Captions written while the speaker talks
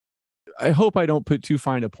I hope I don't put too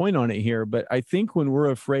fine a point on it here, but I think when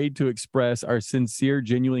we're afraid to express our sincere,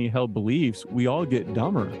 genuinely held beliefs, we all get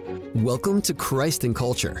dumber. Welcome to Christ and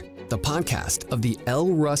Culture, the podcast of the L.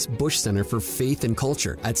 Russ Bush Center for Faith and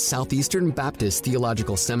Culture at Southeastern Baptist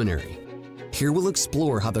Theological Seminary. Here we'll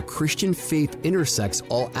explore how the Christian faith intersects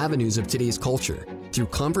all avenues of today's culture through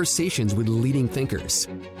conversations with leading thinkers.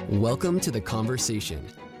 Welcome to The Conversation.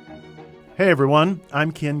 Hey everyone,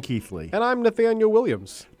 I'm Ken Keithley. And I'm Nathaniel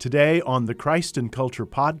Williams. Today on the Christ and Culture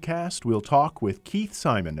podcast, we'll talk with Keith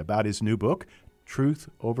Simon about his new book, Truth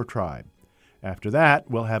Over Tribe. After that,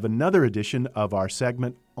 we'll have another edition of our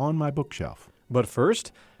segment On My Bookshelf. But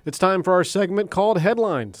first, it's time for our segment called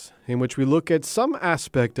Headlines, in which we look at some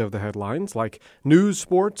aspect of the headlines, like news,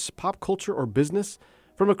 sports, pop culture, or business,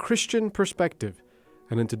 from a Christian perspective.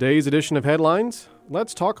 And in today's edition of Headlines,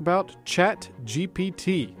 let's talk about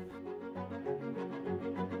ChatGPT.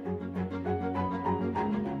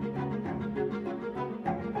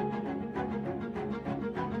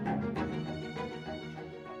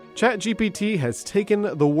 ChatGPT has taken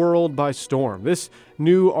the world by storm. This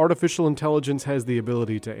new artificial intelligence has the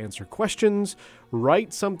ability to answer questions,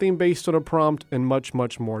 write something based on a prompt, and much,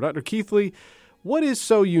 much more. Dr. Keithley, what is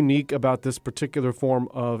so unique about this particular form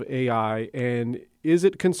of AI, and is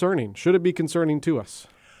it concerning? Should it be concerning to us?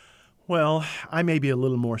 Well, I may be a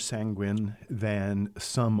little more sanguine than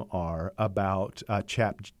some are about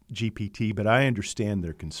ChatGPT, but I understand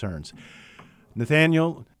their concerns.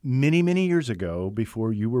 Nathaniel, many years ago,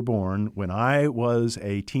 before you were born, when I was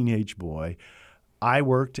a teenage boy, I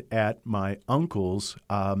worked at my uncle's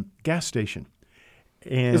gas station.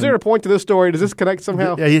 And is there a point to this story? Does this connect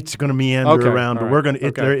somehow? It's going to meander around, but right.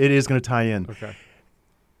 It is going to tie in. Okay.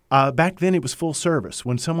 Back then, it was full service.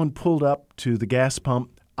 When someone pulled up to the gas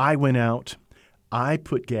pump, I went out, I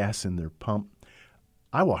put gas in their pump,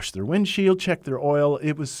 I washed their windshield, checked their oil,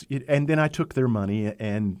 and then I took their money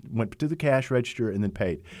and went to the cash register and then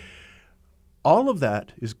paid. All of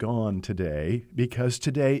that is gone today because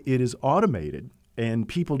today it is automated and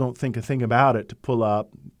people don't think a thing about it to pull up,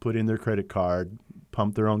 put in their credit card,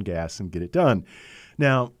 pump their own gas and get it done.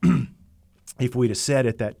 Now, if we'd have said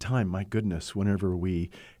at that time, my goodness, whenever we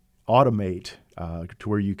automate to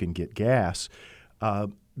where you can get gas,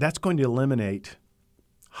 that's going to eliminate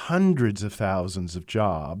hundreds of thousands of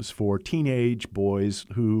jobs for teenage boys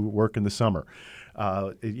who work in the summer.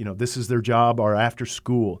 This is their job or after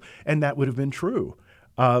school, and that would have been true.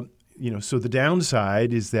 So the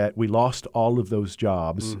downside is that we lost all of those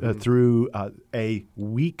jobs through a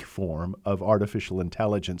weak form of artificial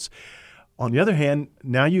intelligence. On the other hand,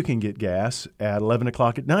 now you can get gas at 11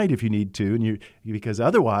 o'clock at night if you need to, because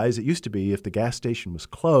otherwise it used to be if the gas station was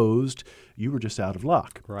closed, you were just out of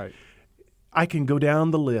luck. Right. I can go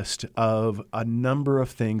down the list of a number of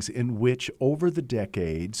things in which, over the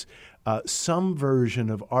decades, some version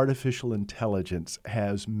of artificial intelligence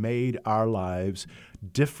has made our lives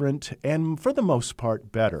different and, for the most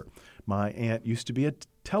part, better. My aunt used to be a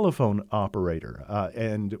telephone operator,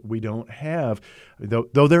 and we don't have,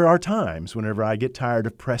 though there are times whenever I get tired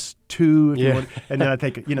of press 2, and then I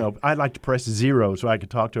think, I'd like to press 0 so I could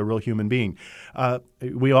talk to a real human being.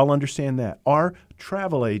 We all understand that. Our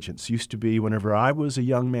travel agents used to be, whenever I was a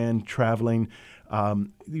young man traveling,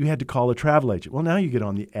 you had to call a travel agent. Well, now you get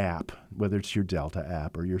on the app, whether it's your Delta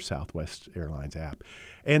app or your Southwest Airlines app.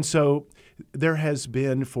 And so there has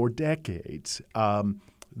been, for decades,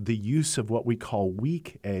 the use of what we call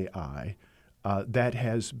weak AI that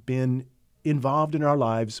has been involved in our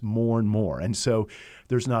lives more and more. And so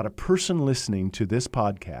there's not a person listening to this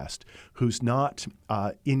podcast who's not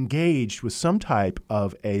engaged with some type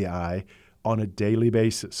of AI on a daily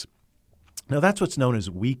basis. Now, that's what's known as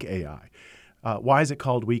weak AI. Why is it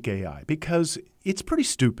called weak AI? Because it's pretty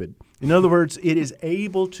stupid. In other words, it is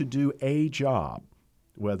able to do a job,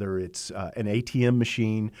 whether it's an ATM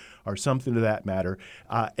machine or something to that matter,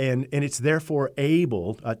 and it's therefore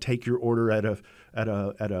able to take your order at a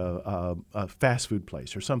fast food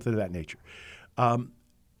place or something of that nature.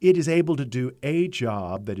 It is able to do a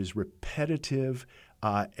job that is repetitive,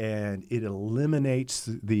 and it eliminates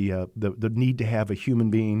the need to have a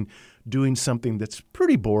human being doing something that's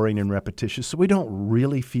pretty boring and repetitious. So we don't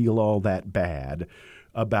really feel all that bad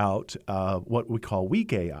about what we call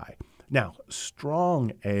weak AI. Now,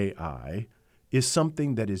 strong AI is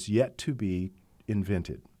something that is yet to be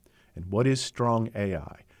invented. And what is strong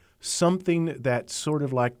AI? Something that's sort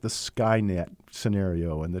of like the Skynet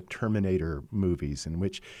scenario in the Terminator movies, in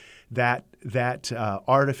which that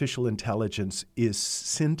artificial intelligence is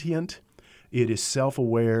sentient, it is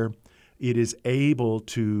self-aware, it is able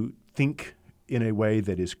to think in a way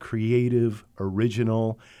that is creative,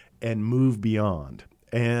 original, and move beyond.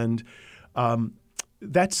 And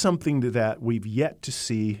That's something that we've yet to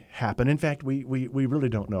see happen. In fact, we really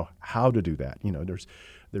don't know how to do that.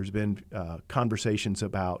 There's been conversations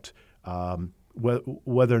about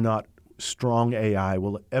whether or not strong AI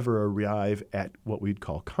will ever arrive at what we'd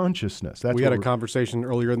call consciousness. We had a conversation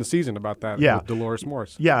earlier in the season about that with Dolores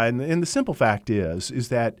Morris. Yeah, and the simple fact is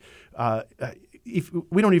that if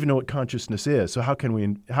we don't even know what consciousness is, so how can we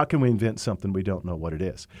invent something we don't know what it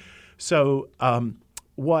is? So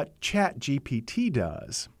what ChatGPT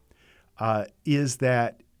does is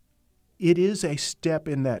that it is a step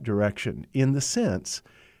in that direction, in the sense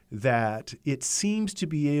that it seems to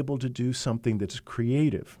be able to do something that's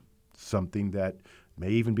creative, something that may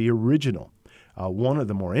even be original. One of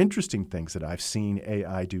the more interesting things that I've seen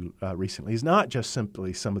AI do recently is not just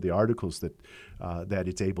simply some of the articles that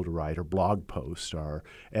it's able to write, or blog posts, or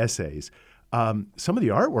essays. Some of the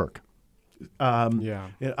artwork.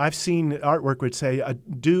 I've seen artwork would say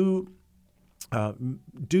do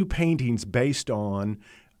paintings based on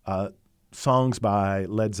songs by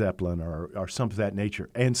Led Zeppelin or something of that nature,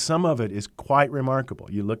 and some of it is quite remarkable.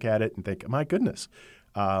 You look at it and think, my goodness,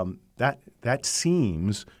 that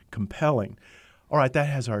seems compelling. All right, that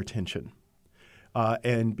has our attention.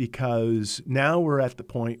 And because now we're at the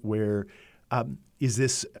point where, is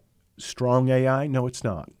this strong AI? No, it's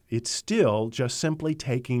not. It's still just simply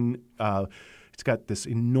taking, it's got this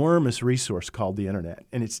enormous resource called the internet,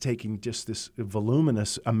 and it's taking just this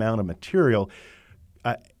voluminous amount of material,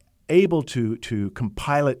 able to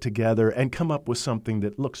compile it together and come up with something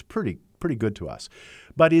that looks pretty good to us.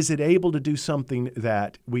 But is it able to do something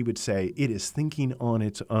that we would say it is thinking on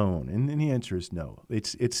its own? And the answer is no.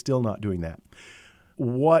 It's still not doing that.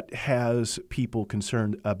 What has people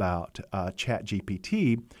concerned about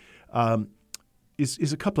ChatGPT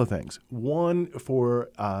is a couple of things. One, for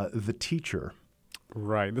the teacher.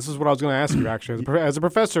 Right. This is what I was going to ask you, actually. As a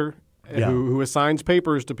professor who assigns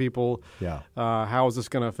papers to people, how is this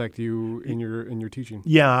going to affect you in your teaching?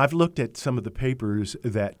 Yeah, I've looked at some of the papers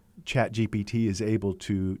that ChatGPT is able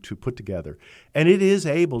to put together, and it is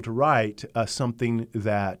able to write something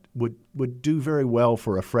that would do very well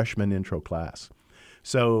for a freshman intro class.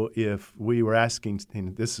 So if we were asking,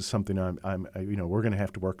 and this is something we're going to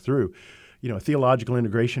have to work through, a theological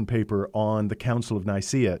integration paper on the Council of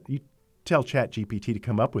Nicaea, you tell ChatGPT to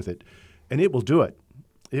come up with it, and it will do it.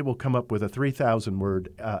 It will come up with a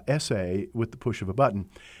 3,000-word essay with the push of a button.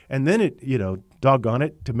 And then it, doggone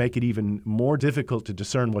it, to make it even more difficult to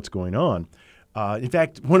discern what's going on. In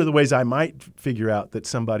fact, one of the ways I might figure out that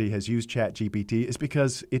somebody has used ChatGPT is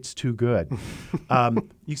because it's too good.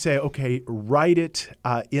 You say, okay, write it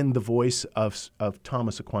in the voice of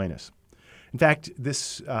Thomas Aquinas. In fact,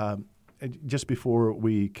 this just before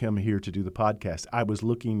we come here to do the podcast, I was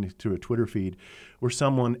looking through a Twitter feed where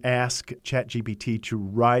someone asked ChatGPT to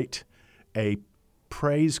write a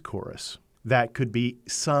praise chorus that could be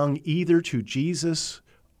sung either to Jesus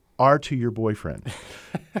or to your boyfriend.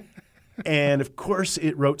 And, of course,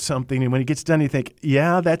 it wrote something, and when it gets done, you think,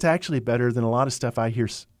 yeah, that's actually better than a lot of stuff I hear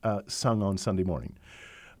sung on Sunday morning.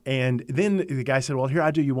 And then the guy said, well, here,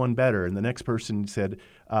 I'll do you one better. And the next person said,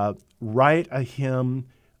 write a hymn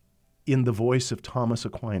in the voice of Thomas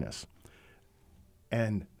Aquinas.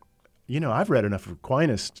 And, I've read enough of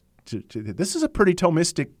Aquinas to this is a pretty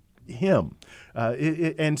Thomistic hymn.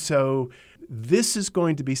 And so this is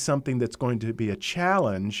going to be something that's going to be a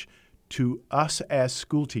challenge to us as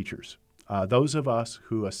school teachers, those of us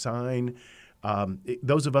who assign,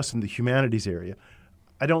 those of us in the humanities area.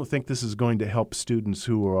 I don't think this is going to help students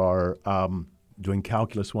who are doing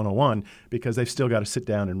Calculus 101 because they've still got to sit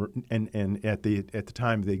down and at the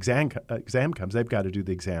time the exam comes, they've got to do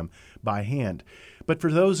the exam by hand. But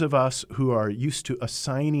for those of us who are used to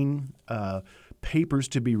assigning papers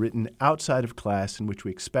to be written outside of class in which we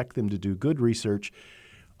expect them to do good research,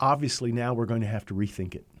 obviously now we're going to have to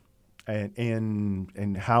rethink it.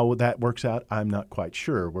 And how that works out, I'm not quite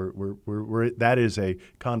sure. That is a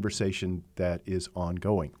conversation that is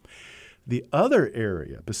ongoing. The other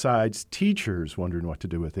area, besides teachers wondering what to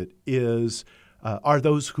do with it, are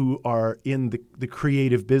those who are in the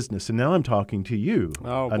creative business. And now I'm talking to you.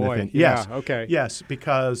 Oh, boy. Yes. Yeah, okay. Yes,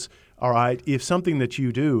 because, all right, if something that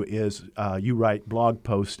you do is you write blog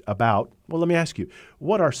posts about, well, let me ask you,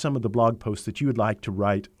 what are some of the blog posts that you would like to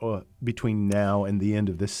write between now and the end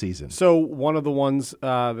of this season? So one of the ones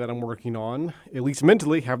that I'm working on, at least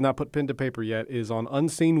mentally, have not put pen to paper yet, is on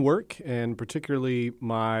unseen work, and particularly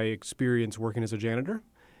my experience working as a janitor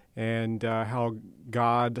and how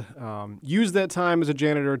God used that time as a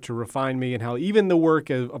janitor to refine me, and how even the work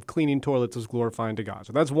of cleaning toilets is glorifying to God.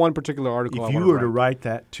 So that's one particular article If you were to write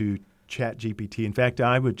that to ChatGPT, in fact,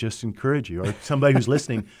 I would just encourage you, or somebody who's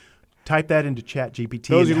listening, Type that into ChatGPT.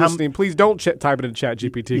 Those of you listening, please don't type it into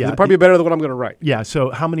ChatGPT because Yeah. it'll probably be better than what I'm going to write. Yeah. So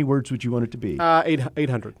how many words would you want it to be?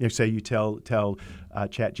 800. You say you tell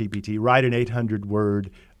ChatGPT, write an 800-word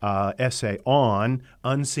essay on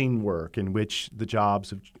unseen work in which the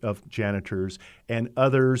jobs of janitors and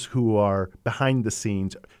others who are behind the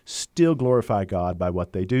scenes still glorify God by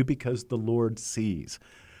what they do because the Lord sees.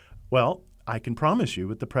 Well, I can promise you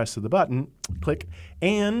with the press of the button, click,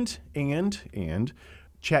 and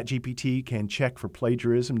ChatGPT can check for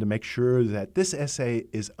plagiarism to make sure that this essay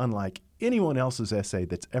is unlike anyone else's essay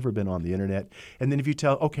that's ever been on the internet. And then if you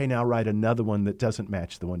tell, okay, now write another one that doesn't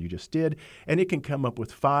match the one you just did, and it can come up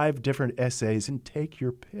with 5 different essays and take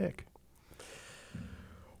your pick.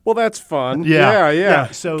 Well, that's fun. Yeah.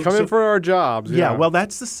 Yeah. So Come in for our jobs. Yeah. Well,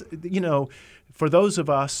 that's for those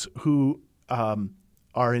of us who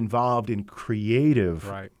are involved in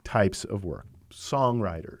creative types of work,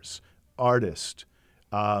 songwriters, artists,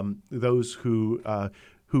 those who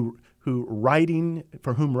writing,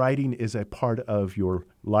 for whom writing is a part of your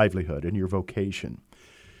livelihood and your vocation.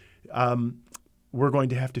 We're going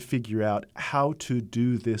to have to figure out how to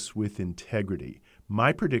do this with integrity.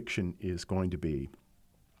 My prediction is going to be,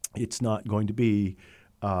 it's not going to be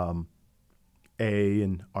A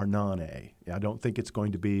or non-A. I don't think it's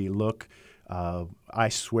going to be, look, I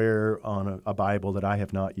swear on a Bible that I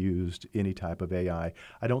have not used any type of AI.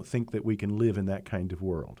 I don't think that we can live in that kind of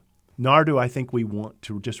world. Nor do I think we want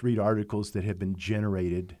to just read articles that have been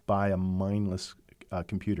generated by a mindless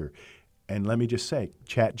computer. And let me just say,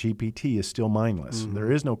 ChatGPT is still mindless. Mm-hmm.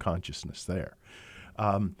 There is no consciousness there.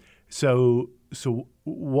 So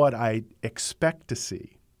what I expect to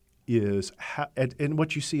see is and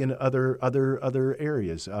what you see in other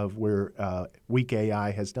areas of where weak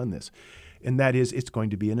AI has done this, and that is it's going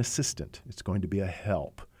to be an assistant. It's going to be a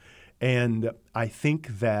help. And I think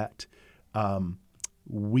that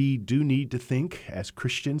we do need to think as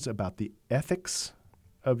Christians about the ethics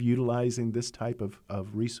of utilizing this type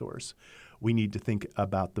of resource. We need to think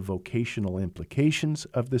about the vocational implications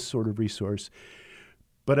of this sort of resource.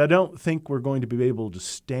 But I don't think we're going to be able to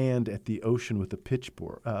stand at the ocean with a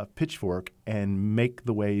pitchfork and make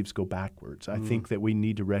the waves go backwards. I think that we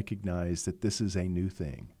need to recognize that this is a new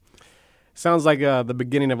thing. Sounds like the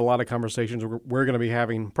beginning of a lot of conversations we're going to be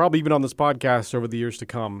having, probably even on this podcast over the years to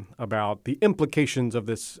come, about the implications of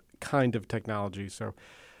this kind of technology. So,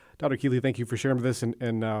 Dr. Keeley, thank you for sharing this.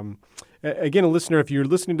 And again, a listener, if you're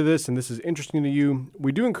listening to this and this is interesting to you,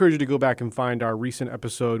 we do encourage you to go back and find our recent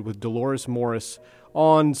episode with Dolores Morris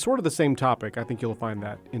on sort of the same topic. I think you'll find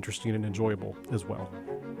that interesting and enjoyable as well.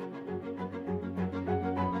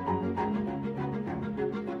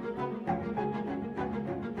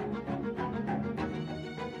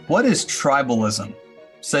 What is tribalism?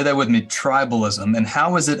 Say that with me, tribalism, and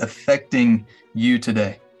how is it affecting you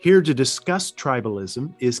today? Here to discuss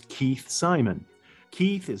tribalism is Keith Simon.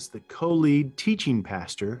 Keith is the co-lead teaching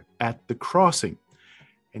pastor at The Crossing,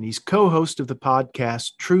 and he's co-host of the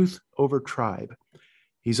podcast Truth Over Tribe.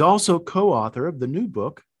 He's also co-author of the new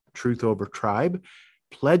book, Truth Over Tribe,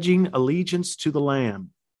 Pledging Allegiance to the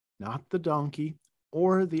Lamb, not the donkey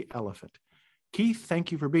or the elephant. Keith,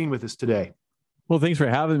 thank you for being with us today. Well, thanks for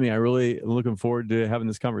having me. I really am looking forward to having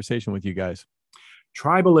this conversation with you guys.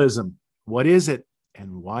 Tribalism, what is it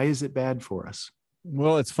and why is it bad for us?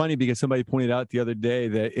 Well, it's funny because somebody pointed out the other day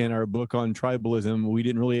that in our book on tribalism, we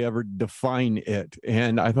didn't really ever define it.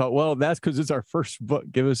 And I thought, well, that's because it's our first book.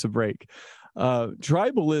 Give us a break.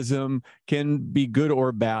 Tribalism can be good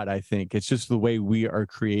or bad, I think. It's just the way we are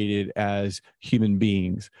created as human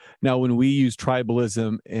beings. Now, when we use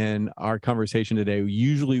tribalism in our conversation today,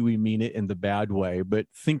 usually we mean it in the bad way. But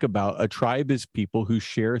think about a tribe is people who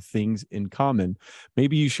share things in common.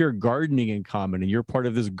 Maybe you share gardening in common and you're part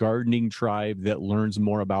of this gardening tribe that learns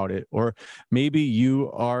more about it. Or maybe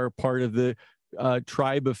you are part of the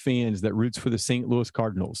tribe of fans that roots for the St. Louis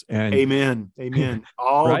Cardinals. And Amen.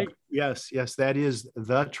 All right? Yes, that is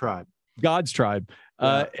the tribe. God's tribe.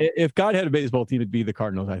 Yeah. If God had a baseball team, it'd be the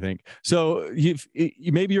Cardinals, I think. So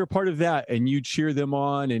maybe you're part of that and you cheer them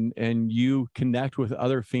on and you connect with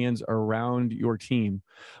other fans around your team.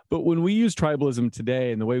 But when we use tribalism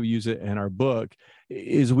today and the way we use it in our book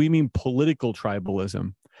is we mean political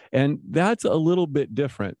tribalism. And that's a little bit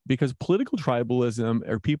different because political tribalism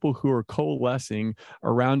are people who are coalescing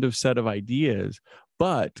around a set of ideas.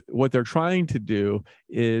 But what they're trying to do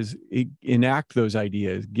is enact those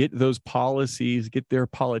ideas, get those policies, get their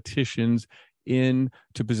politicians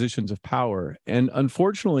into positions of power. And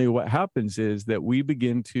unfortunately, what happens is that we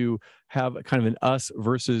begin to have kind of an us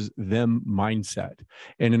versus them mindset.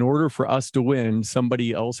 And in order for us to win,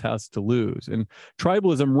 somebody else has to lose. And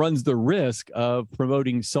tribalism runs the risk of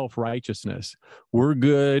promoting self-righteousness. We're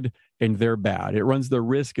good and they're bad. It runs the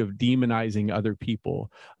risk of demonizing other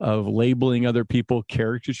people, of labeling other people,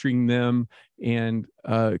 caricaturing them, and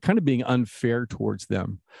kind of being unfair towards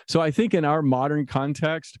them. So I think in our modern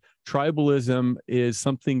context, tribalism is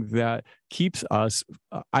something that keeps us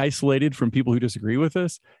isolated from people who disagree with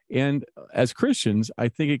us. And as Christians, I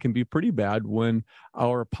think it can be pretty bad when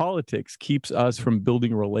our politics keeps us from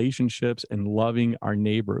building relationships and loving our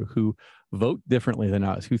neighbor who vote differently than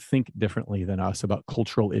us, who think differently than us about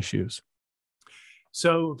cultural issues.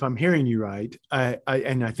 So if I'm hearing you right,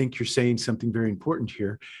 I think you're saying something very important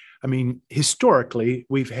here. I mean, historically,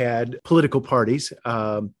 we've had political parties,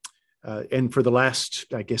 and for the last,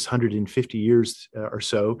 I guess, 150 years or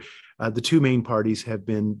so, the two main parties have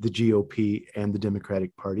been the GOP and the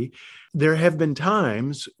Democratic Party. There have been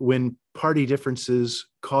times when party differences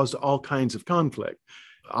caused all kinds of conflict.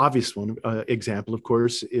 Obvious one example, of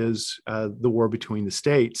course, is the war between the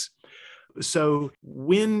states. So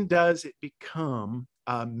when does it become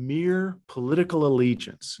a mere political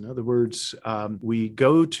allegiance? In other words, we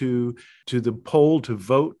go to the poll to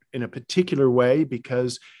vote in a particular way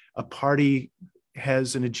because a party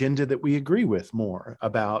has an agenda that we agree with more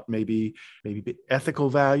about, maybe ethical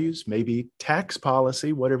values, maybe tax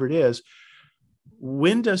policy, whatever it is.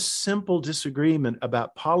 When does simple disagreement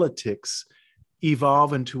about politics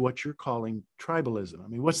evolve into what you're calling tribalism? I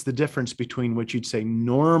mean, what's the difference between what you'd say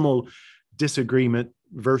normal disagreement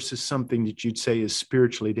versus something that you'd say is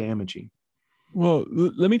spiritually damaging? Well,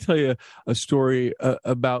 let me tell you a story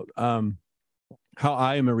about how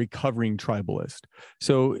I am a recovering tribalist.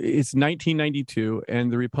 So it's 1992,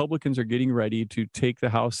 and the Republicans are getting ready to take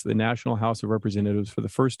the National House of Representatives for the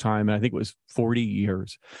first time, and I think it was 40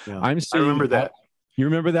 years. Yeah, I remember that. You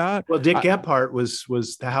remember that? Well, Dick Gephardt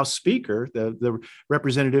was the House Speaker, the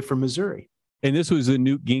representative from Missouri. And this was a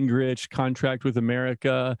Newt Gingrich contract with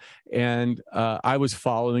America. And I was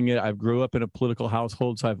following it. I grew up in a political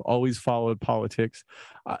household, so I've always followed politics.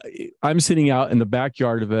 I'm sitting out in the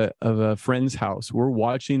backyard of a friend's house. We're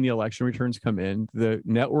watching the election returns come in. The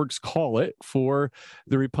networks call it for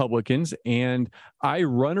the Republicans. And I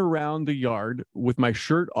run around the yard with my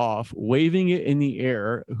shirt off, waving it in the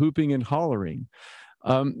air, hooping and hollering.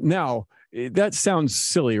 Now, that sounds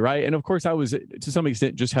silly, right? And of course, I was to some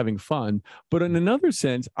extent just having fun. But in another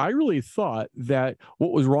sense, I really thought that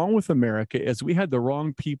what was wrong with America is we had the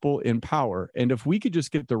wrong people in power. And if we could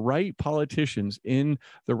just get the right politicians in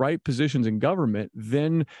the right positions in government,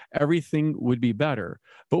 then everything would be better.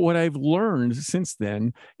 But what I've learned since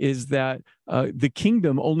then is that the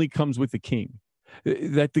kingdom only comes with the king.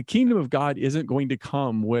 That the kingdom of God isn't going to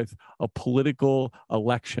come with a political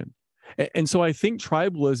election. And so I think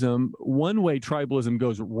one way tribalism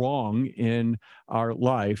goes wrong in our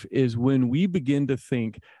life is when we begin to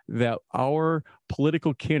think that our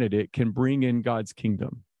political candidate can bring in God's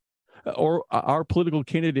kingdom, or our political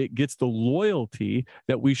candidate gets the loyalty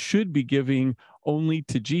that we should be giving only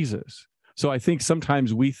to Jesus. So I think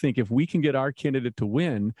sometimes we think if we can get our candidate to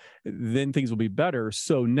win, then things will be better.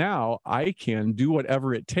 So now I can do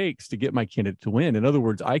whatever it takes to get my candidate to win. In other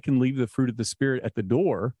words, I can leave the fruit of the Spirit at the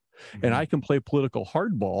door. And I can play political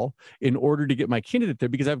hardball in order to get my candidate there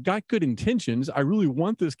because I've got good intentions. I really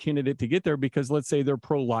want this candidate to get there because let's say they're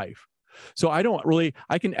pro-life. So I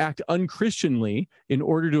can act unchristianly in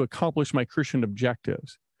order to accomplish my Christian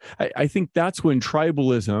objectives. I think that's when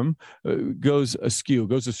tribalism goes askew,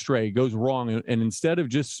 goes astray, goes wrong. And instead of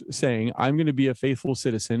just saying, I'm going to be a faithful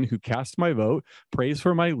citizen who casts my vote, prays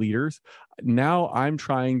for my leaders, now I'm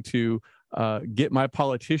trying to get my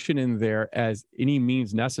politician in there as any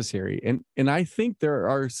means necessary. And I think there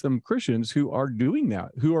are some Christians who are doing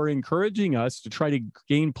that, who are encouraging us to try to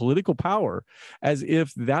gain political power as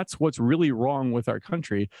if that's what's really wrong with our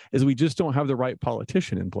country, is we just don't have the right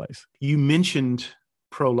politician in place. You mentioned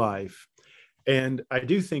pro-life. And I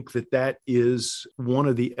do think that is one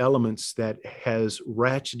of the elements that has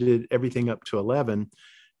ratcheted everything up to 11,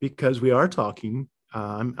 because we are talking,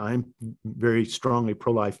 I'm very strongly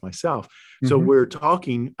pro-life myself. So we're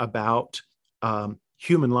talking about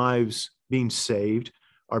human lives being saved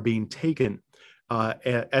or being taken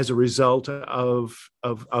as a result of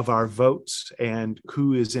our votes and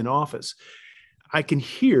who is in office. I can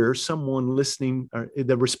hear someone listening, or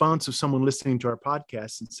the response of someone listening to our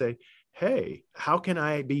podcast and say, hey, how can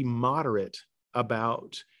I be moderate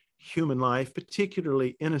about human life,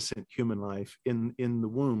 particularly innocent human life in the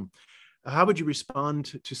womb? How would you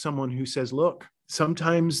respond to someone who says, look,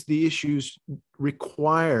 sometimes the issues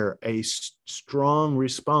require a strong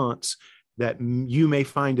response that you may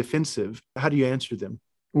find offensive? How do you answer them?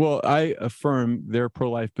 Well, I affirm their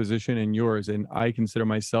pro-life position and yours, and I consider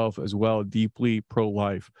myself as well deeply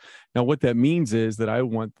pro-life. Now, what that means is that I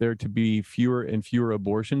want there to be fewer and fewer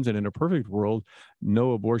abortions, and in a perfect world,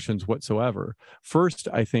 no abortions whatsoever. First,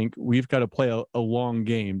 I think we've got to play a long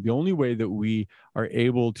game. The only way that we are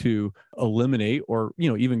able to eliminate or,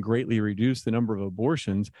 even greatly reduce the number of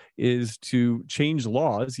abortions is to change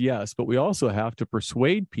laws, yes, but we also have to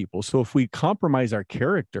persuade people. So if we compromise our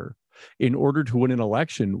character in order to win an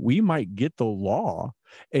election, we might get the law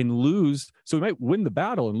and lose. So we might win the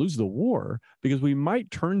battle and lose the war because we might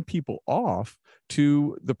turn people off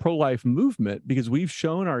to the pro-life movement because we've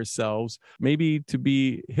shown ourselves maybe to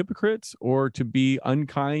be hypocrites or to be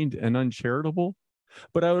unkind and uncharitable.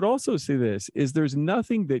 But I would also say this is there's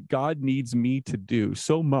nothing that God needs me to do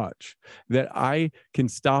so much that I can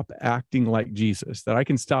stop acting like Jesus, that I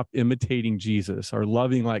can stop imitating Jesus or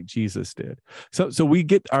loving like Jesus did. So we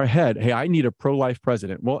get our head, hey, I need a pro-life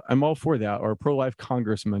president. Well, I'm all for that, or a pro-life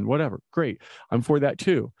congressman, whatever. Great. I'm for that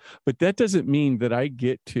too. But that doesn't mean that I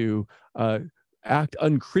get to act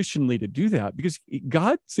unchristianly to do that, because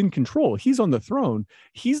God's in control. He's on the throne.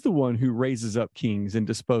 He's the one who raises up kings and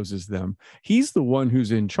disposes them. He's the one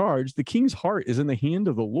who's in charge. The king's heart is in the hand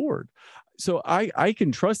of the Lord. So I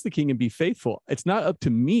can trust the king and be faithful. It's not up to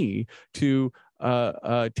me to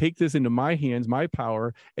take this into my hands, my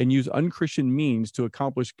power, and use unchristian means to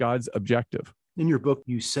accomplish God's objective. In your book,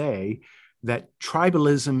 you say that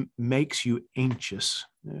tribalism makes you anxious.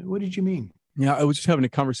 What did you mean? Yeah, I was just having a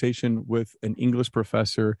conversation with an English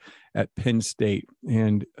professor at Penn State,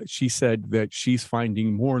 and she said that she's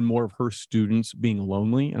finding more and more of her students being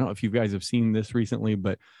lonely. I don't know if you guys have seen this recently,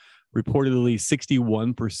 but reportedly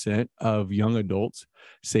 61% of young adults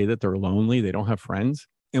say that they're lonely. They don't have friends.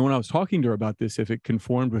 And when I was talking to her about this, if it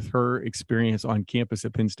conformed with her experience on campus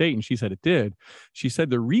at Penn State, and she said it did, she said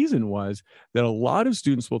the reason was that a lot of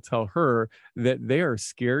students will tell her that they are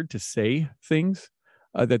scared to say things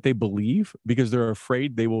that they believe because they're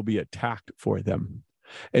afraid they will be attacked for them.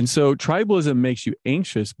 And so tribalism makes you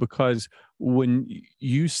anxious because when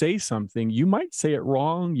you say something, you might say it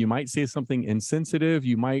wrong. You might say something insensitive.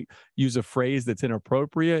 You might use a phrase that's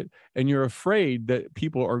inappropriate. And you're afraid that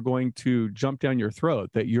people are going to jump down your throat,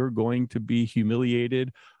 that you're going to be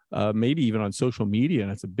humiliated, maybe even on social media.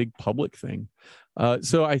 And it's a big public thing.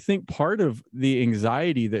 So I think part of the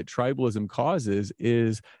anxiety that tribalism causes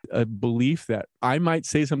is a belief that I might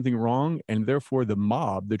say something wrong and therefore the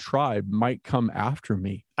mob, the tribe, might come after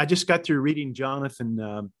me. I just got through reading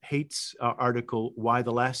Jonathan Haidt's article, Why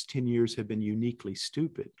the Last 10 Years Have Been Uniquely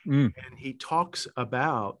Stupid. And he talks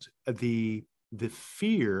about the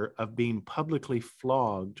fear of being publicly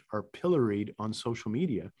flogged or pilloried on social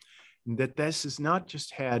media, that this has not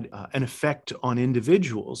just had an effect on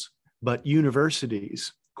individuals, but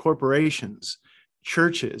universities, corporations,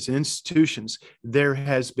 churches, institutions. There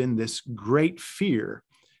has been this great fear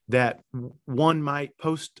that one might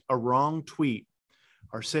post a wrong tweet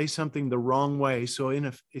or say something the wrong way. So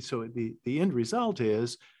the end result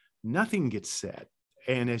is nothing gets said.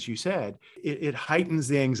 And as you said, it heightens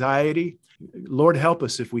the anxiety. Lord help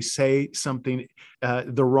us if we say something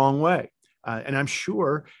the wrong way. And I'm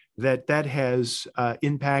sure that has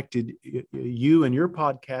impacted you and your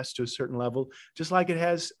podcast to a certain level, just like it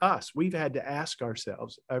has us. We've had to ask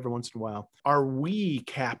ourselves every once in a while, are we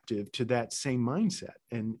captive to that same mindset?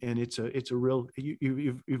 And it's a real,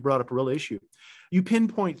 you've brought up a real issue. You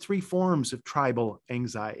pinpoint 3 forms of tribal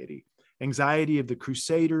anxiety: anxiety of the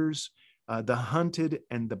crusaders, the hunted,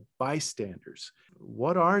 and the bystanders.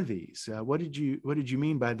 What are these? What did you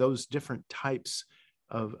mean by those different types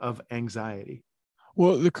of anxiety?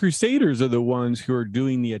 Well, the Crusaders are the ones who are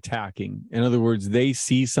doing the attacking. In other words, they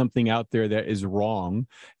see something out there that is wrong.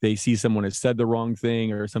 They see someone has said the wrong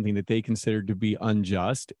thing or something that they consider to be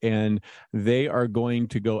unjust, and they are going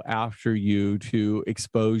to go after you to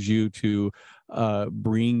expose you, to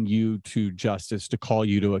bring you to justice, to call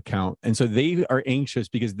you to account. And so they are anxious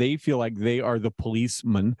because they feel like they are the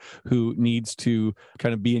policeman who needs to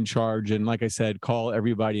kind of be in charge. And like I said, call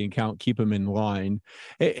everybody and count, keep them in line.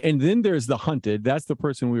 And then there's the hunted. That's the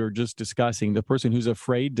person we were just discussing, the person who's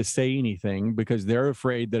afraid to say anything because they're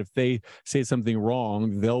afraid that if they say something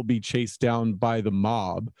wrong, they'll be chased down by the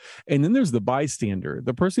mob. And then there's the bystander,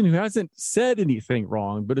 the person who hasn't said anything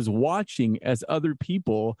wrong, but is watching as other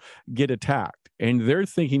people get attacked. And they're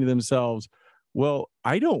thinking to themselves, well,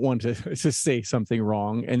 I don't want to say something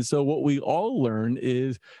wrong. And so what we all learn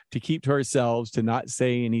is to keep to ourselves, to not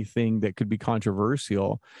say anything that could be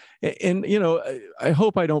controversial. And, I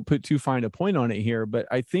hope I don't put too fine a point on it here, but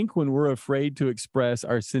I think when we're afraid to express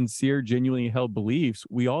our sincere, genuinely held beliefs,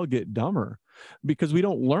 we all get dumber because we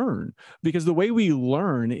don't learn. Because the way we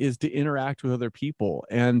learn is to interact with other people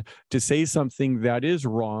and to say something that is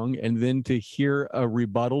wrong, and then to hear a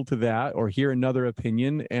rebuttal to that or hear another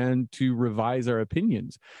opinion and to revise our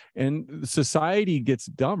opinions. And society gets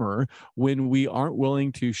dumber when we aren't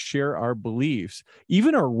willing to share our beliefs,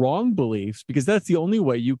 even our wrong beliefs, because that's the only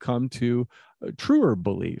way you come to truer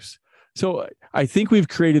beliefs. So I think we've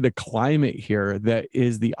created a climate here that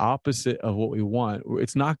is the opposite of what we want.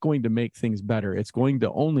 It's not going to make things better. It's going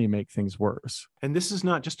to only make things worse. And this is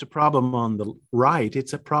not just a problem on the right,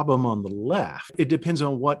 it's a problem on the left. It depends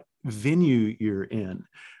on what venue you're in,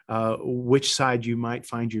 which side you might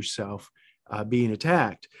find yourself being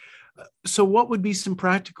attacked. So what would be some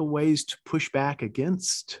practical ways to push back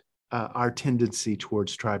against our tendency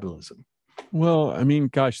towards tribalism? Well, I mean,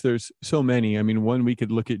 gosh, there's so many. I mean, one, we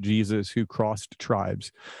could look at Jesus, who crossed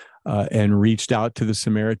tribes and reached out to the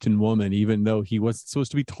Samaritan woman, even though he wasn't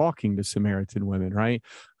supposed to be talking to Samaritan women, right?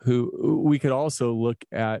 We could also look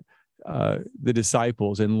at the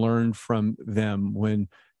disciples and learn from them when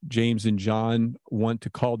James and John want to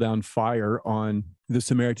call down fire on the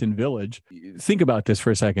Samaritan village. Think about this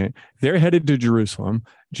for a second. They're headed to Jerusalem.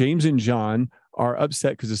 James and John are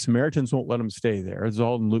upset because the Samaritans won't let them stay there. It's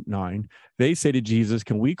all in Luke 9. They say to Jesus,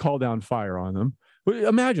 can we call down fire on them?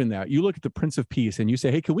 Imagine that. You look at the Prince of Peace and you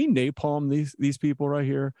say, hey, can we napalm these people right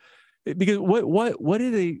here? Because what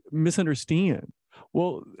do they misunderstand?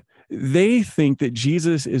 Well, they think that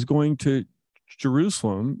Jesus is going to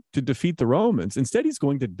Jerusalem to defeat the Romans. Instead, he's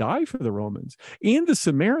going to die for the Romans and the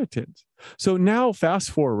Samaritans. So now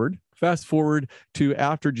fast forward to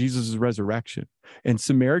after Jesus' resurrection, and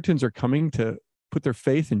Samaritans are coming to put their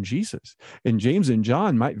faith in Jesus. And James and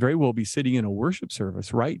John might very well be sitting in a worship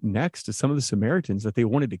service right next to some of the Samaritans that they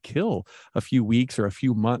wanted to kill a few weeks or a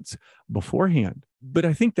few months beforehand. But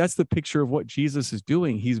I think that's the picture of what Jesus is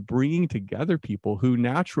doing. He's bringing together people who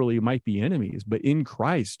naturally might be enemies, but in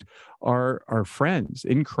Christ are friends.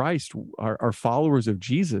 In Christ are followers of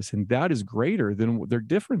Jesus, and that is greater than their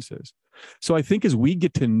differences. So I think as we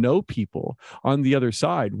get to know people on the other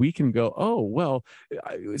side, we can go, oh, well,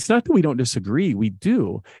 it's not that we don't disagree. We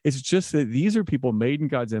do. It's just that these are people made in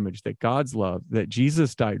God's image, that God's love, that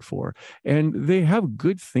Jesus died for, and they have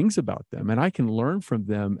good things about them, and I can learn from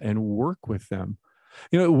them and work with them.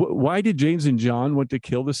 Why did James and John want to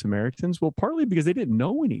kill the Samaritans? Well, partly because they didn't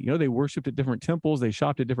know any. They worshiped at different temples, they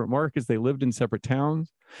shopped at different markets, they lived in separate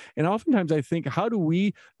towns. And oftentimes I think, how do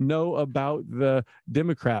we know about the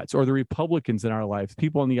Democrats or the Republicans in our life,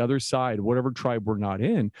 people on the other side, whatever tribe we're not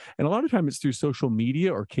in? And a lot of times it's through social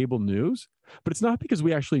media or cable news. But it's not because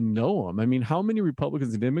we actually know them. I mean, how many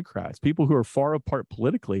Republicans and Democrats, people who are far apart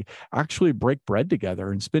politically, actually break bread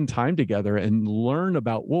together and spend time together and learn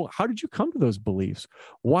about, well, how did you come to those beliefs?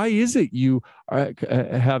 Why is it you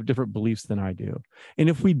have different beliefs than I do? And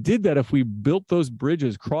if we did that, if we built those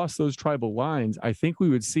bridges, crossed those tribal lines, I think we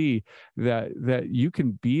would see that you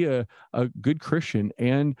can be a good Christian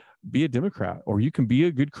and be a Democrat, or you can be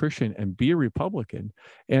a good Christian and be a Republican.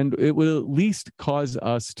 And it will at least cause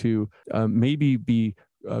us to maybe be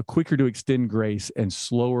quicker to extend grace and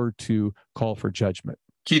slower to call for judgment.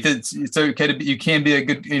 Keith, it's okay to be, you can be a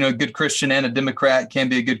good Christian and a Democrat, can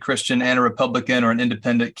be a good Christian and a Republican or an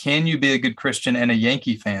independent. Can you be a good Christian and a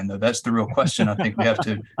Yankee fan, though? That's the real question I think we have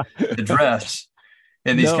to address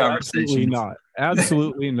in these conversations.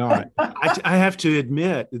 Absolutely not. I have to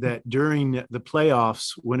admit that during the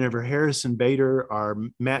playoffs, whenever Harrison Bader or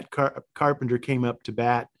Matt Carpenter came up to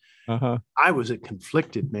bat, I was a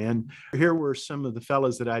conflicted man. Here were some of the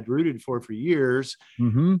fellas that I'd rooted for years,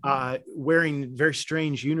 wearing very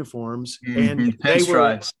strange uniforms, and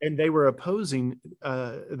they were opposing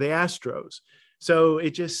the Astros. So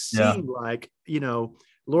it just seemed like,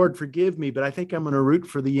 Lord, forgive me, but I think I'm going to root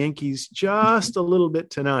for the Yankees just a little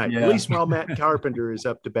bit tonight, at least while Matt Carpenter is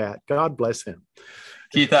up to bat. God bless him.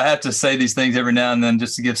 Keith, I have to say these things every now and then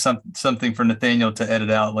just to give something for Nathaniel to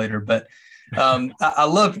edit out later. But I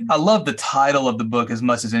love the title of the book as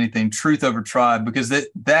much as anything, Truth Over Tribe, because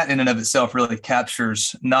that in and of itself really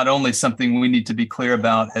captures not only something we need to be clear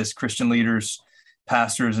about as Christian leaders,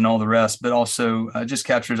 pastors, and all the rest, but also just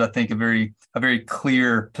captures, I think, a very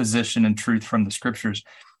clear position and truth from the scriptures.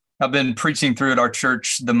 I've been preaching through at our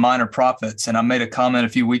church the minor prophets, and I made a comment a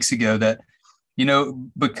few weeks ago that,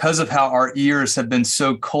 because of how our ears have been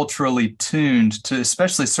so culturally tuned to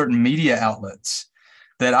especially certain media outlets,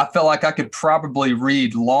 that I felt like I could probably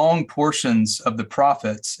read long portions of the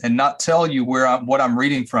prophets and not tell you what I'm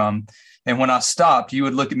reading from. And when I stopped, you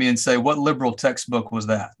would look at me and say, what liberal textbook was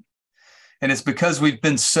that? And it's because we've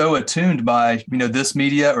been so attuned by, this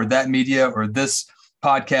media or this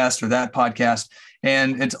podcast or that podcast.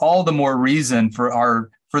 And it's all the more reason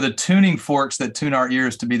for the tuning forks that tune our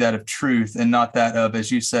ears to be that of truth and not that of,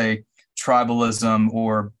 as you say, tribalism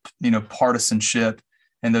or, partisanship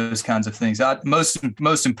and those kinds of things.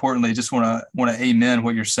 Most importantly, I just want to amen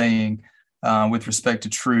what you're saying with respect to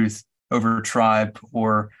truth over tribe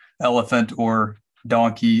or elephant or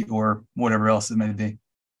donkey or whatever else it may be.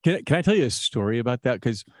 Can I tell you a story about that?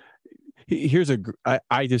 Because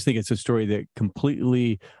I just think it's a story that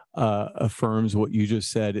completely affirms what you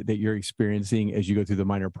just said that you're experiencing as you go through the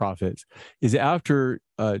minor prophets. Is after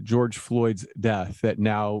George Floyd's death, that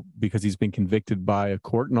now, because he's been convicted by a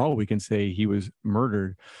court and all, we can say he was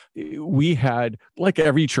murdered. We had, like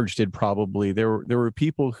every church did probably, there were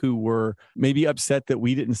people who were maybe upset that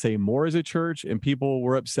we didn't say more as a church, and people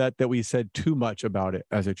were upset that we said too much about it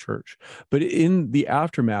as a church. But in the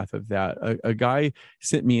aftermath of that, a guy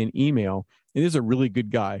sent me an email, and he's a really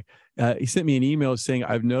good guy. He sent me an email saying,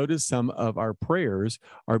 I've noticed some of our prayers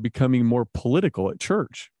are becoming more political at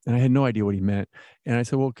church. And I had no idea what he meant. And I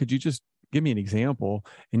said, well, could you just give me an example?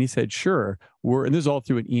 And he said, sure. And this is all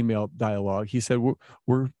through an email dialogue. He said,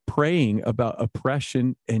 we're praying about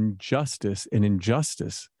oppression and justice and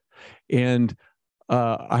injustice. And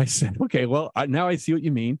I said, okay, well, now I see what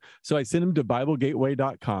you mean. So I sent him to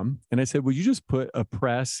BibleGateway.com. And I said, would you just put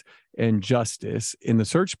oppress and justice in the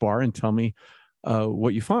search bar and tell me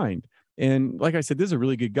what you find? And like I said, this is a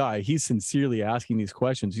really good guy. He's sincerely asking these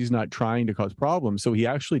questions. He's not trying to cause problems. So he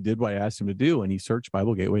actually did what I asked him to do. And he searched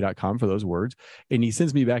BibleGateway.com for those words. And he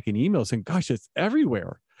sends me back an email saying, gosh, it's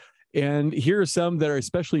everywhere. And here are some that are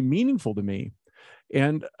especially meaningful to me.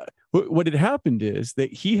 And what had happened is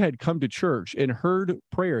that he had come to church and heard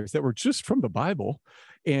prayers that were just from the Bible.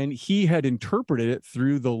 And he had interpreted it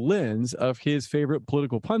through the lens of his favorite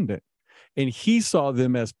political pundit. And he saw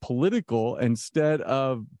them as political instead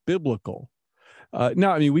of biblical.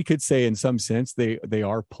 Now, I mean, we could say in some sense they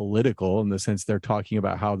are political in the sense they're talking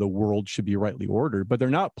about how the world should be rightly ordered, but they're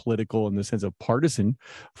not political in the sense of partisan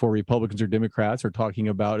for Republicans or Democrats, or talking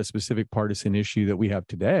about a specific partisan issue that we have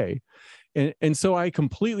today. And so I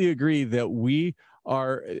completely agree that we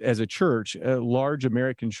are, as a church, a large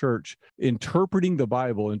American church, interpreting the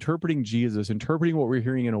Bible, interpreting Jesus, interpreting what we're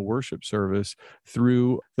hearing in a worship service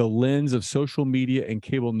through the lens of social media and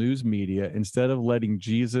cable news media, instead of letting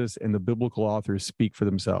Jesus and the biblical authors speak for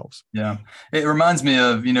themselves. Yeah. It reminds me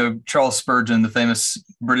of, Charles Spurgeon, the famous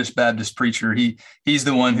British Baptist preacher. He's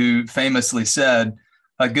the one who famously said,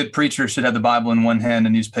 a good preacher should have the Bible in one hand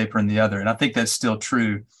and newspaper in the other. And I think that's still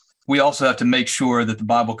true. We also have to make sure that the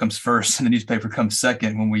Bible comes first and the newspaper comes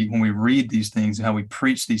second when we read these things and how we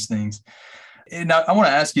preach these things. And I want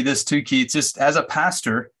to ask you this too, Keith, just as a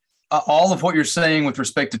pastor, all of what you're saying with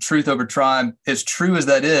respect to truth over tribe, as true as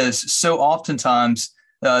that is, so oftentimes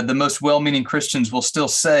the most well-meaning Christians will still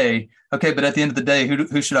say, okay, but at the end of the day,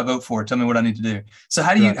 who should I vote for? Tell me what I need to do. So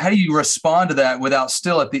how do you respond to that without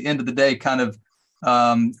still at the end of the day kind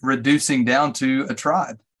of reducing down to a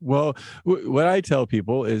tribe? Well, what I tell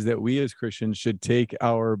people is that we as Christians should take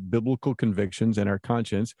our biblical convictions and our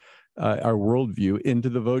conscience, our worldview, into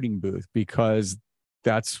the voting booth, because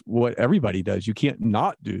that's what everybody does. You can't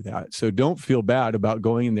not do that. So don't feel bad about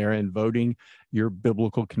going in there and voting your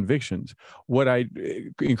biblical convictions. What I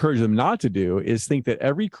encourage them not to do is think that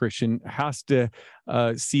every Christian has to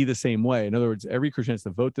see the same way. In other words, every Christian has to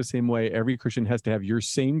vote the same way. Every Christian has to have your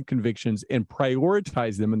same convictions and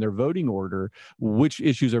prioritize them in their voting order, which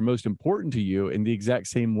issues are most important to you, in the exact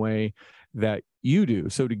same way that you do.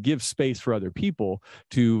 So to give space for other people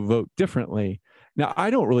to vote differently. Now, I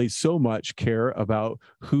don't really so much care about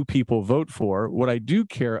who people vote for. What I do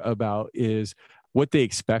care about is what they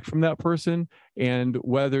expect from that person and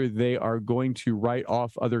whether they are going to write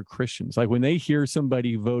off other Christians. Like when they hear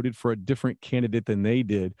somebody voted for a different candidate than they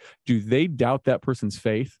did, do they doubt that person's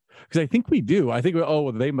faith? Because I think we do. I think, oh,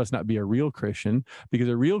 well, they must not be a real Christian, because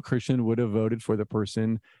a real Christian would have voted for the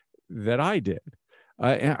person that I did.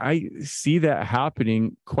 And I see that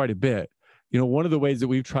happening quite a bit. One of the ways that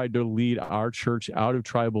we've tried to lead our church out of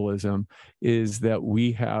tribalism is that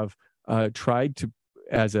we have tried to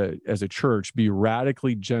as a church, be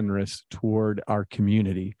radically generous toward our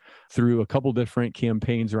community through a couple different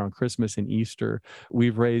campaigns around Christmas and Easter.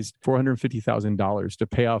 We've raised $450,000 to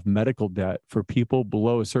pay off medical debt for people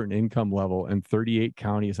below a certain income level in 38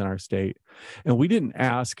 counties in our state. And we didn't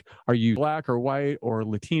ask, are you Black or white or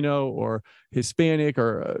Latino or Hispanic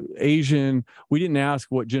or Asian? We didn't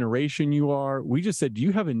ask what generation you are. We just said, do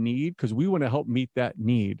you have a need? Because we want to help meet that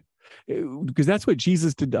need. Because that's what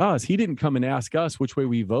Jesus did to us. He didn't come and ask us which way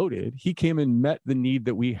we voted. He came and met the need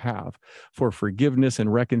that we have for forgiveness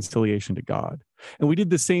and reconciliation to God. And we did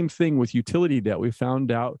the same thing with utility debt. We found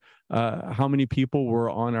out how many people were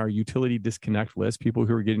on our utility disconnect list, people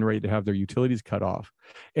who were getting ready to have their utilities cut off.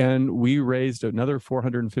 And we raised another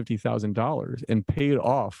 $450,000 and paid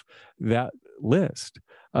off that list,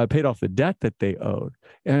 paid off the debt that they owed.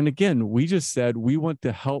 And again, we just said we want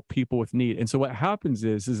to help people with need. And so what happens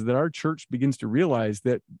is that our church begins to realize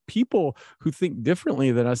that people who think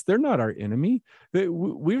differently than us, they're not our enemy.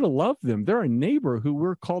 We're to love them. They're a neighbor who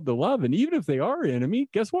we're called to love. And even if they are our enemy,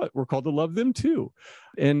 guess what? We're called to love them too.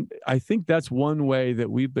 And I think that's one way that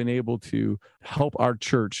we've been able to help our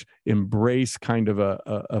church embrace kind of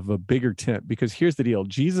a bigger tent. Because here's the deal: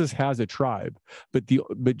 Jesus has a tribe, but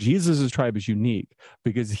Jesus' tribe is unique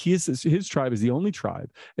because his tribe is the only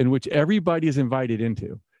tribe in which everybody is invited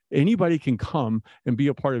into. Anybody can come and be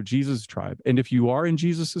a part of Jesus' tribe. And if you are in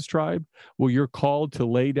Jesus' tribe, well, you're called to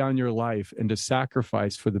lay down your life and to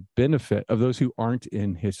sacrifice for the benefit of those who aren't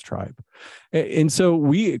in his tribe. And so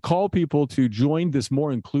we call people to join this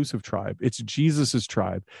more inclusive tribe. It's Jesus'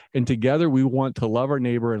 tribe. And together we want to love our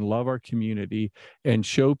neighbor and love our community and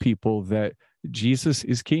show people that Jesus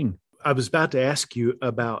is king. I was about to ask you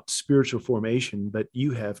about spiritual formation, but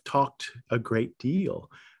you have talked a great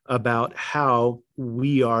deal about how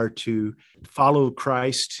we are to follow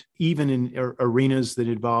Christ, even in arenas that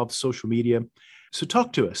involve social media. So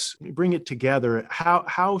talk to us, bring it together.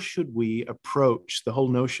 How should we approach the whole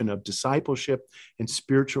notion of discipleship and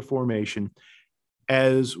spiritual formation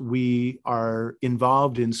as we are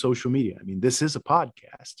involved in social media? I mean, this is a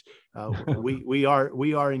podcast. We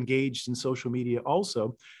are engaged in social media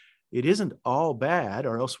also. It isn't all bad,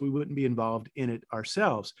 or else we wouldn't be involved in it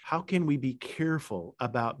ourselves. How can we be careful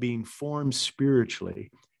about being formed spiritually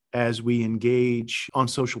as we engage on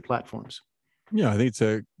social platforms? Yeah, I think it's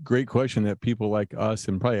a great question that people like us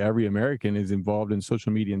and probably every American is involved in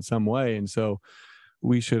social media in some way. And so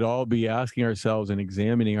we should all be asking ourselves and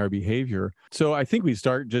examining our behavior. So I think we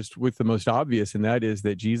start just with the most obvious, and that is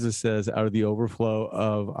that Jesus says, out of the overflow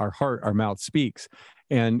of our heart, our mouth speaks.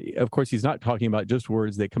 And of course, he's not talking about just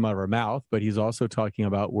words that come out of our mouth, but he's also talking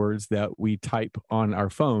about words that we type on our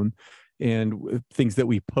phone and things that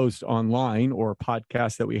we post online or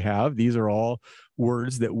podcasts that we have. These are all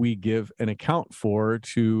words that we give an account for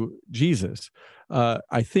to Jesus.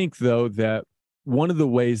 I think, though, that one of the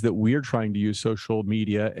ways that we're trying to use social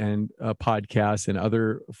media and podcasts and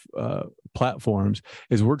other platforms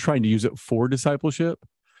is we're trying to use it for discipleship.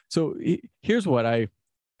 So here's what I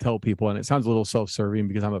tell people, and it sounds a little self-serving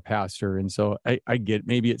because I'm a pastor, and so I get,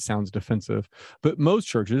 maybe it sounds defensive, but most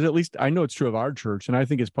churches, at least I know it's true of our church, and I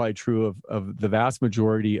think it's probably true of the vast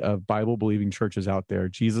majority of Bible-believing churches out there,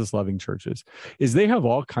 Jesus-loving churches, is they have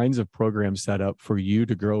all kinds of programs set up for you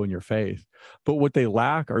to grow in your faith. But what they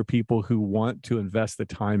lack are people who want to invest the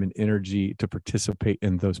time and energy to participate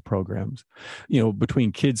in those programs. You know,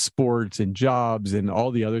 between kids' sports and jobs and all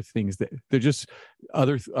the other things, that they're just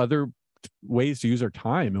other ways to use our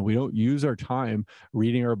time, and we don't use our time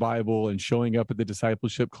reading our Bible and showing up at the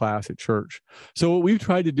discipleship class at church. So what we've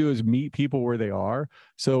tried to do is meet people where they are.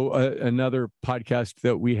 So another podcast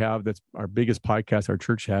that we have, that's our biggest podcast our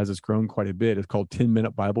church has grown quite a bit. It's called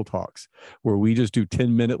 10-Minute Bible Talks, where we just do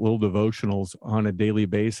 10-minute little devotionals on a daily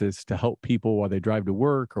basis to help people while they drive to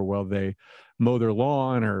work or while they mow their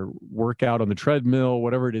lawn or work out on the treadmill,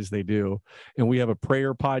 whatever it is they do. And we have a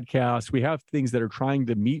prayer podcast. We have things that are trying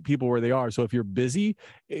to meet people where they are. So if you're busy,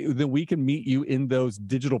 then we can meet you in those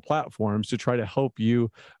digital platforms to try to help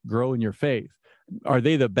you grow in your faith. Are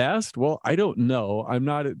they the best? Well, I don't know. I'm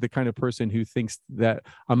not the kind of person who thinks that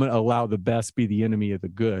I'm going to allow the best be the enemy of the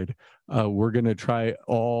good. We're going to try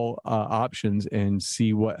all options and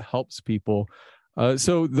see what helps people.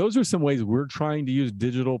 So those are some ways we're trying to use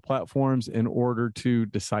digital platforms in order to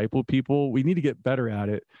disciple people. We need to get better at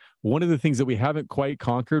it. One of the things that we haven't quite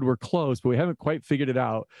conquered, we're close, but we haven't quite figured it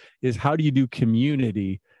out, is how do you do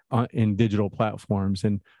community in digital platforms?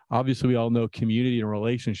 And obviously we all know community and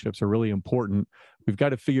relationships are really important. We've got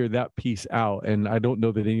to figure that piece out. And I don't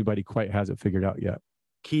know that anybody quite has it figured out yet.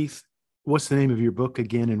 Keith, what's the name of your book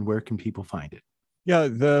again, and where can people find it? Yeah,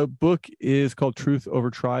 the book is called Truth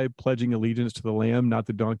Over Tribe, Pledging Allegiance to the Lamb, Not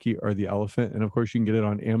the Donkey or the Elephant. And of course, you can get it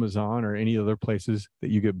on Amazon or any other places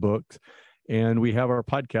that you get books. And we have our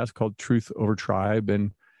podcast called Truth Over Tribe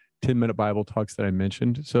and 10-minute Bible talks that I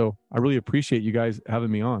mentioned. So I really appreciate you guys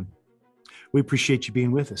having me on. We appreciate you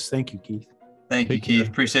being with us. Thank you, Keith. Thank you, Keith.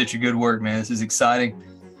 Appreciate your good work, man. This is exciting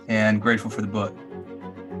and grateful for the book.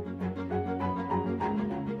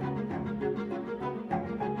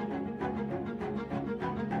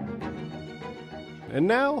 And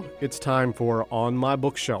now it's time for On My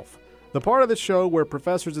Bookshelf, the part of the show where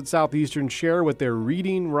professors at Southeastern share what they're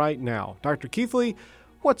reading right now. Dr. Keithley,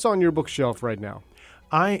 what's on your bookshelf right now?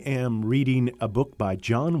 I am reading a book by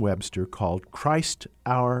John Webster called Christ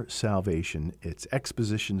Our Salvation. It's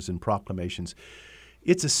Expositions and Proclamations.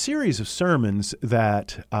 It's a series of sermons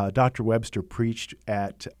that Dr. Webster preached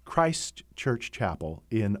at Christ Church Chapel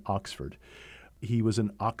in Oxford. He was an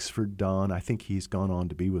Oxford Don. I think he's gone on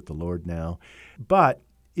to be with the Lord now. But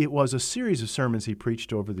it was a series of sermons he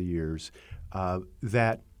preached over the years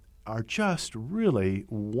that are just really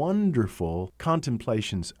wonderful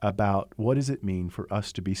contemplations about what does it mean for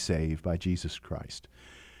us to be saved by Jesus Christ.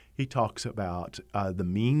 He talks about the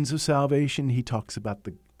means of salvation. He talks about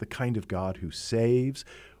the kind of God who saves.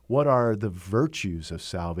 What are the virtues of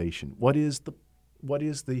salvation? What is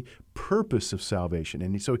the purpose of salvation?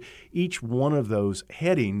 And so each one of those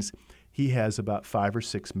headings, he has about 5 or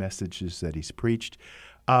 6 messages that he's preached.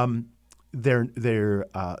 They're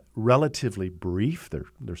relatively brief.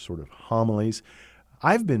 They're sort of homilies.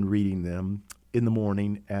 I've been reading them in the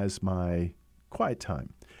morning as my quiet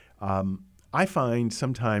time. I find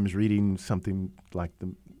sometimes reading something like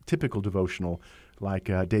the typical devotional, like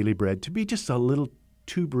Daily Bread, to be just a little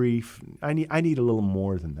too brief. I need a little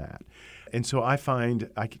more than that. And so I find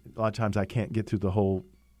a lot of times I can't get through the whole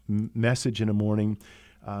message in a morning.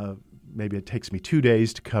 Maybe it takes me 2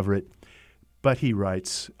 days to cover it. But he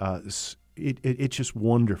writes, it's just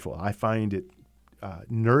wonderful. I find it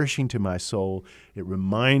nourishing to my soul. It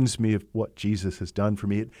reminds me of what Jesus has done for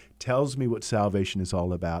me. It tells me what salvation is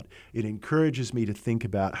all about. It encourages me to think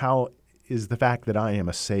about how is the fact that I am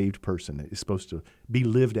a saved person is supposed to be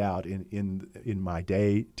lived out in my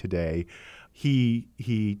day today.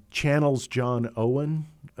 He channels John Owen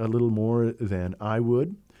a little more than I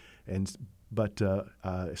would,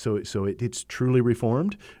 so it's truly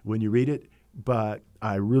reformed when you read it. But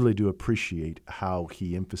I really do appreciate how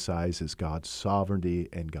he emphasizes God's sovereignty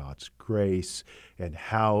and God's grace and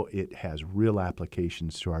how it has real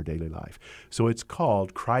applications to our daily life. So it's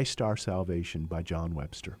called Christ Our Salvation by John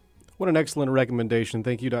Webster. What an excellent recommendation.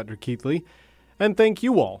 Thank you, Dr. Keithley. And thank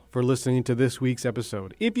you all for listening to this week's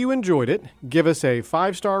episode. If you enjoyed it, give us a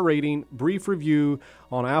 5-star rating, brief review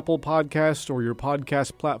on Apple Podcasts or your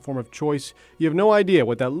podcast platform of choice. You have no idea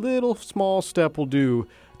what that little small step will do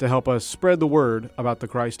to help us spread the word about the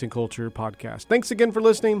Christ and Culture podcast. Thanks again for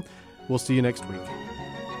listening. We'll see you next week.